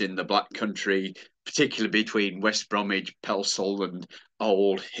unions in the Black Country, particularly between West Bromwich, Pelsall and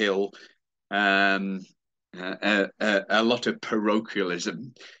Old Hill. A lot of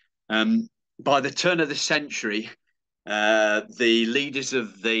parochialism. By the turn of the century, the leaders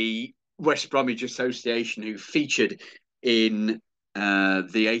of the West Bromwich Association, who featured in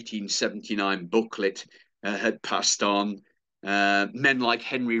the 1879 booklet, had passed on. Men like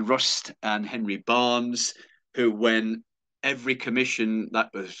Henry Rust and Henry Barnes, who, when every commission that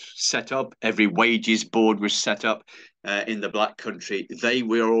was set up, every wages board was set up in the Black Country, they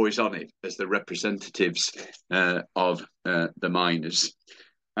were always on it as the representatives of the miners.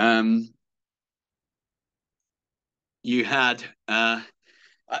 You had, I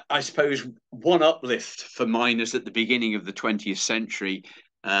suppose, one uplift for miners at the beginning of the 20th century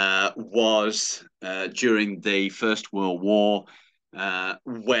was during the First World War,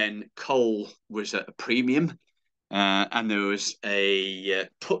 when coal was at a premium. and there was a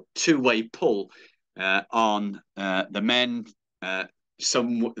two-way pull on the men.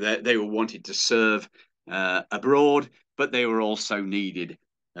 Some they were wanted to serve abroad, but they were also needed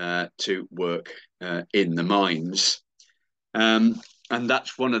to work in the mines. And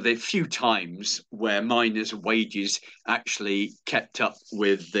that's one of the few times where miners' wages actually kept up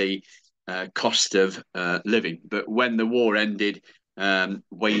with the cost of living. But when the war ended,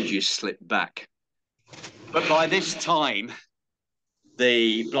 wages slipped back. But by this time,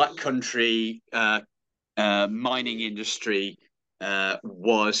 the Black Country mining industry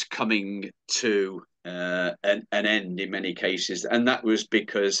was coming to an end in many cases. And that was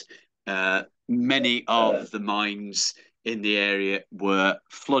because many of the mines in the area were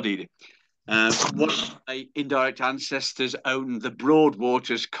flooded. One of my indirect ancestors owned the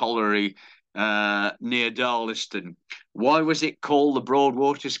Broadwaters Colliery near Darlaston. Why was it called the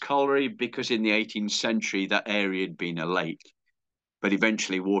Broadwaters Colliery? Because in the 18th century, that area had been a lake. But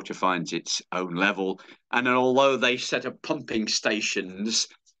eventually water finds its own level. And although they set up pumping stations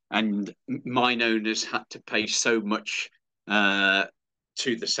and mine owners had to pay so much to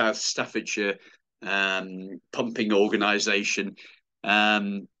the South Staffordshire pumping organisation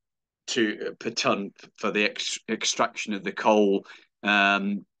per tonne for the extraction of the coal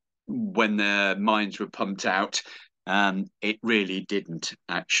when the mines were pumped out, it really didn't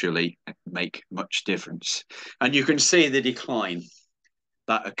actually make much difference. And you can see the decline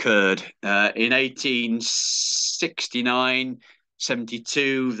that occurred in 1869,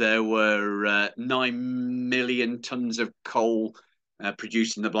 72. There were 9 million tonnes of coal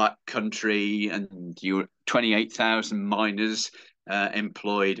produced in the Black Country, and you were 28,000 miners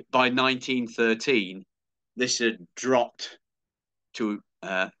employed. By 1913, this had dropped to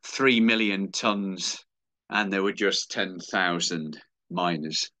 3 million tonnes, and there were just 10,000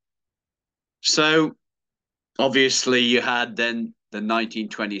 miners. So obviously you had then the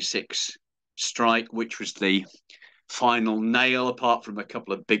 1926 strike, which was the final nail, apart from a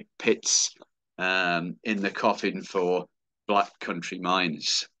couple of big pits in the coffin for Black Country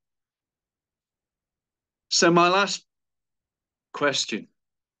miners. So my last question,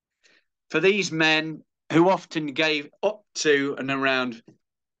 for these men who often gave up to and around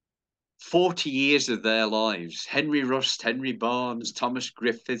 40 years of their lives, Henry Rust, Henry Barnes, Thomas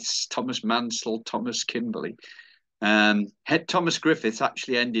Griffiths, Thomas Mansell, Thomas Kimberley, Thomas Griffiths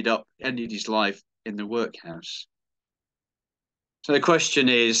actually ended his life in the workhouse. So the question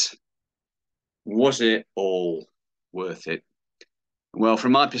is, was it all worth it? Well,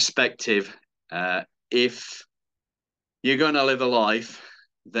 from my perspective, if you're going to live a life,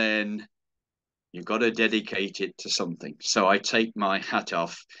 then you've got to dedicate it to something. So I take my hat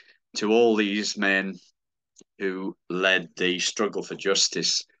off to all these men who led the struggle for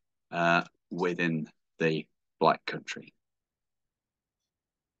justice within the Black Country.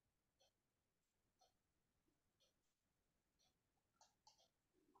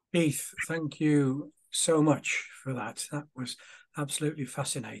 Keith, thank you so much for that. That was absolutely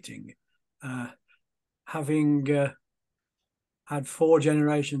fascinating. Having had 4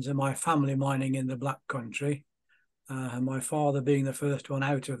 generations of my family mining in the Black Country, my father being the first one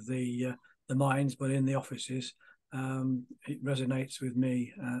out of the mines, but in the offices, it resonates with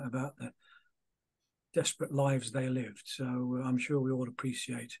me about the desperate lives they lived. So I'm sure we all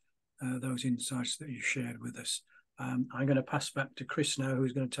appreciate those insights that you shared with us. I'm going to pass back to Chris now,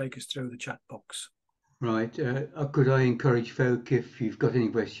 who's going to take us through the chat box. Right. Could I encourage folk, if you've got any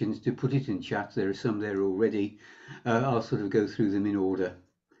questions, to put it in chat? There are some there already. I'll sort of go through them in order.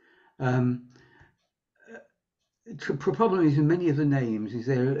 Problem is, in many of the names is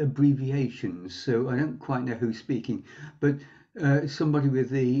there are abbreviations, so I don't quite know who's speaking, but somebody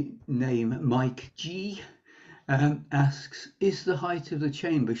with the name Mike G asks, is the height of the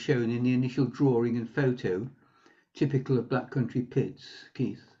chamber shown in the initial drawing and photo typical of Black Country pits,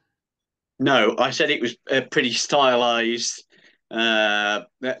 Keith? No, I said it was pretty stylized.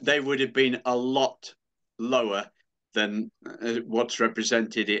 They would have been a lot lower than what's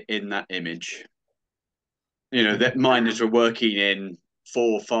represented in that image. You know, that miners were working in 4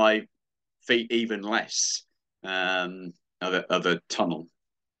 or 5 feet, even less, of a tunnel.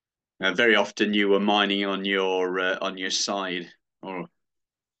 Very often you were mining on your side, or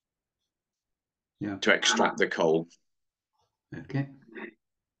to extract the coal. Okay.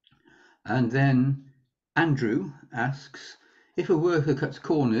 And then Andrew asks, if a worker cuts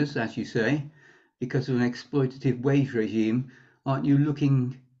corners, as you say, because of an exploitative wage regime, aren't you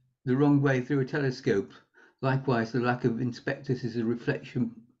looking the wrong way through a telescope? Likewise, the lack of inspectors is a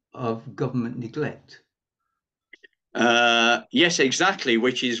reflection of government neglect. Yes, exactly,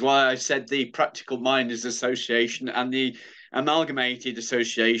 which is why I said the Practical Miners Association and the Amalgamated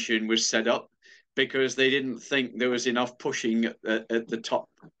Association was set up, because they didn't think there was enough pushing at the top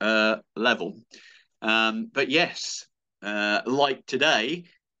level. But yes, like today,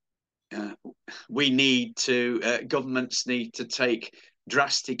 we need to, governments need to take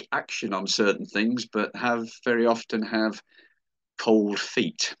drastic action on certain things, but very often have cold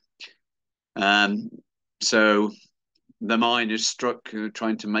feet. So the miners struck,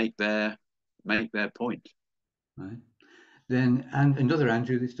 trying to make their point. Right. Then, and another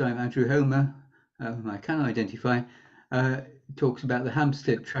Andrew, this time Andrew Homer, whom I can identify, talks about the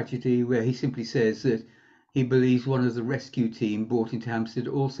Hampstead tragedy, where he simply says that he believes one of the rescue team brought into Hampstead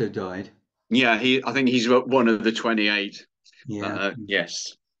also died. Yeah, I think he's one of the 28. Yeah.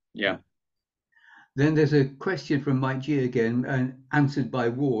 Yes. Yeah. Then there's a question from Mike G again, and answered by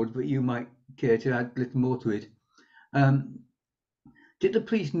Ward, but you might care to add a little more to it. Did the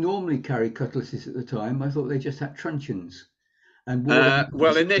police normally carry cutlasses at the time? I thought they just had truncheons. And Ward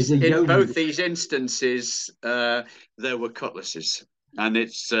well, in yeoman. both these instances, there were cutlasses, and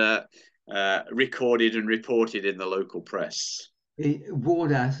it's recorded and reported in the local press.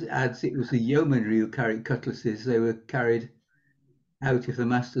 Ward adds it was the yeomanry who carried cutlasses. They were carried out if the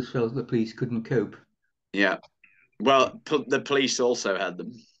masters felt the police couldn't cope. Yeah. Well, the police also had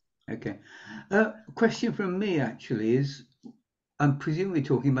them. Okay. A question from me actually is, I'm presumably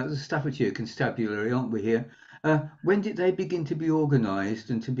talking about the Staffordshire Constabulary, aren't we here? When did they begin to be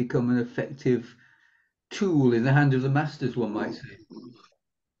organised and to become an effective tool in the hand of the masters, one might say?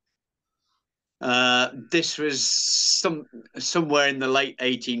 This was somewhere in the late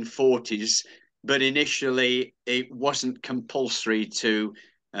 1840s, but initially it wasn't compulsory to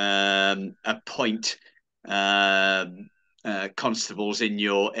appoint constables in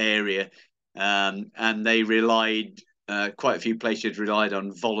your area, and they relied. Quite a few places relied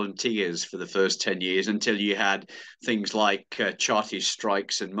on volunteers for the first 10 years, until you had things like Chartist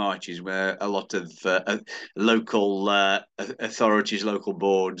strikes and marches, where a lot of local authorities, local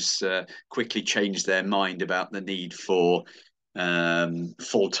boards quickly changed their mind about the need for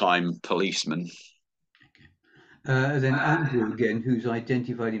full-time policemen. Then Andrew again, who's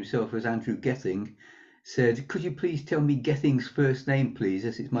identified himself as Andrew Gething, said, "Could you please tell me Gething's first name, please,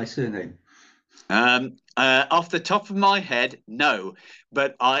 as it's my surname?" Off the top of my head, no.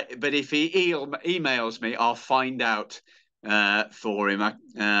 But if he emails me, I'll find out for him.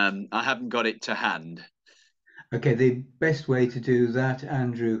 I haven't got it to hand. Okay, the best way to do that,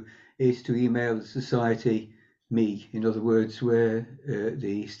 Andrew, is to email the society, me, in other words, where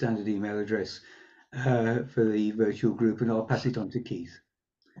the standard email address for the virtual group, and I'll pass it on to Keith.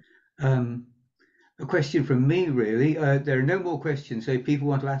 A question from me, really. There are no more questions, so if people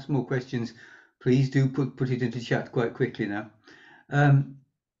want to ask more questions, please do put it into chat quite quickly now.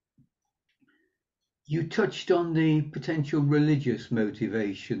 You touched on the potential religious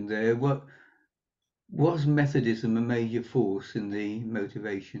motivation there. What was Methodism a major force in the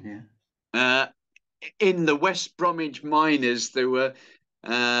motivation here? In the West Bromwich Miners, there were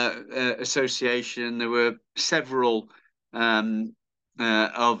association. There were several of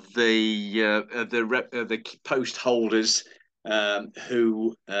the post holders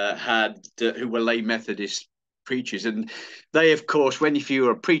who were lay Methodist preachers, and they, of course, if you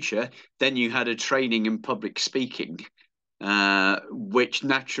were a preacher, then you had a training in public speaking, which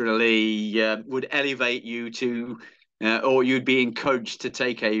naturally would elevate you to, or you'd be encouraged to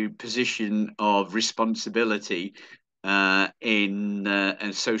take a position of responsibility in an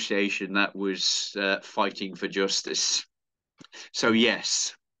association that was fighting for justice. So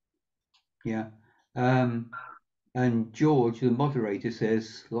yes. Yeah. And George, the moderator,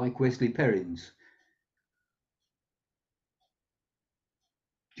 says, like Wesley Perrins.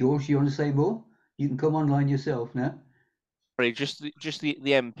 George, you want to say more? You can come online yourself now. Sorry, just the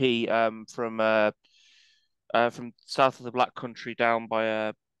MP from south of the Black Country down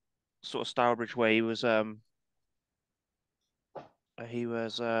by sort of Stourbridge way.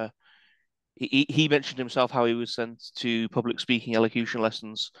 He mentioned himself how he was sent to public speaking elocution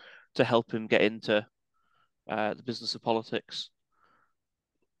lessons to help him get into the business of politics.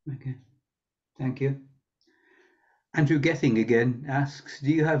 Okay, thank you. Andrew Gething again asks, do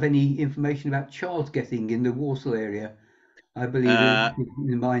you have any information about Charles Gething in the Walsall area? I believe in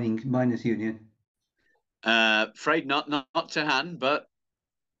the miners union. Afraid not to hand, but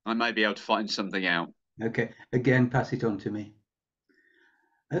I may be able to find something out. Okay, again, pass it on to me.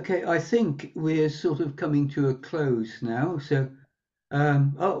 Okay, I think we're sort of coming to a close now. So,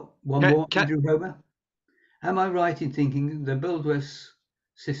 one more, Andrew Homer. Am I right in thinking the Buildwest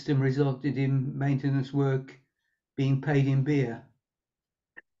system resulted in maintenance work being paid in beer?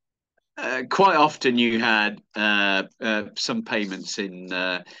 Quite often you had some payments in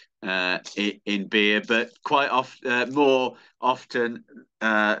beer, but quite often, more often,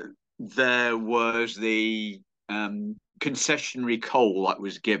 there was the concessionary coal that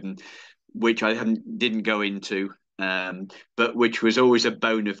was given, which I didn't go into, but which was always a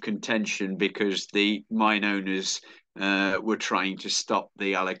bone of contention because the mine owners were trying to stop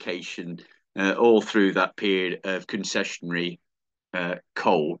the allocation all through that period of concessionary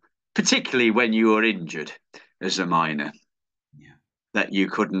coal, particularly when you were injured as a miner, that you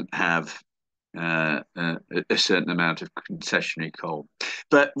couldn't have a certain amount of concessionary coal.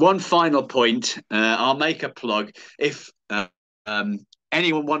 But one final point, I'll make a plug. If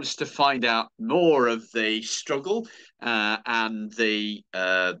anyone wants to find out more of the struggle and the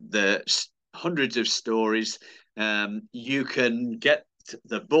hundreds of stories, you can get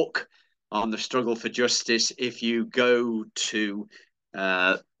the book on the struggle for justice if you go to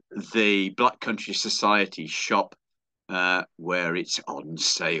the Black Country Society shop where it's on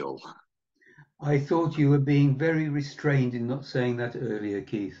sale. I thought you were being very restrained in not saying that earlier,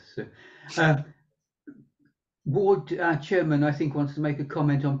 Keith. So, Ward, our chairman, I think, wants to make a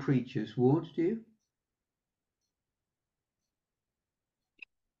comment on preachers. Ward, do you?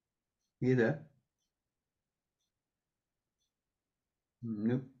 Are you there?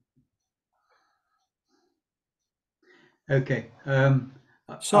 Nope. Okay.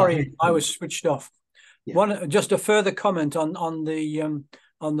 Sorry, I was switched off. Yeah. Just a further comment on the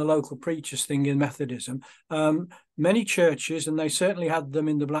local preachers thing in Methodism. Many churches, and they certainly had them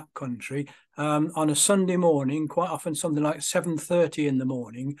in the Black Country, on a Sunday morning, quite often something like 7:30 in the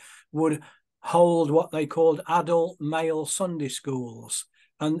morning, would hold what they called adult male Sunday schools,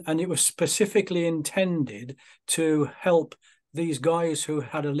 and it was specifically intended to help these guys who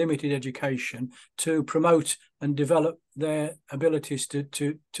had a limited education to promote and develop their abilities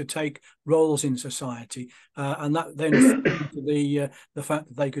to take roles in society, and that then the fact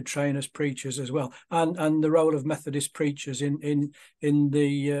that they could train as preachers as well, and the role of Methodist preachers in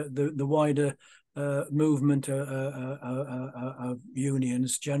the wider movement of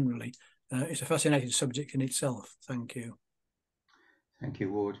unions generally. It's a fascinating subject in itself. Thank you. Thank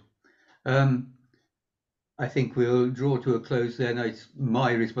you, Ward. I think we'll draw to a close then. It's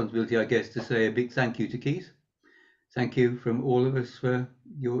my responsibility, I guess, to say a big thank you to Keith. Thank you from all of us for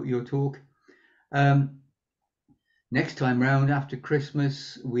your talk. Next time round after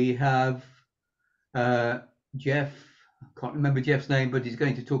Christmas, we have Jeff. I can't remember Jeff's name, but he's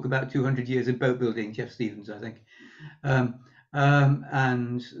going to talk about 200 years of boat building, Jeff Stevens, I think.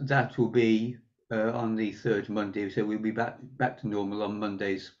 And that will be on the third Monday, so we'll be back to normal on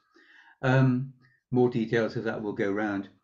Mondays. More details of that will go round.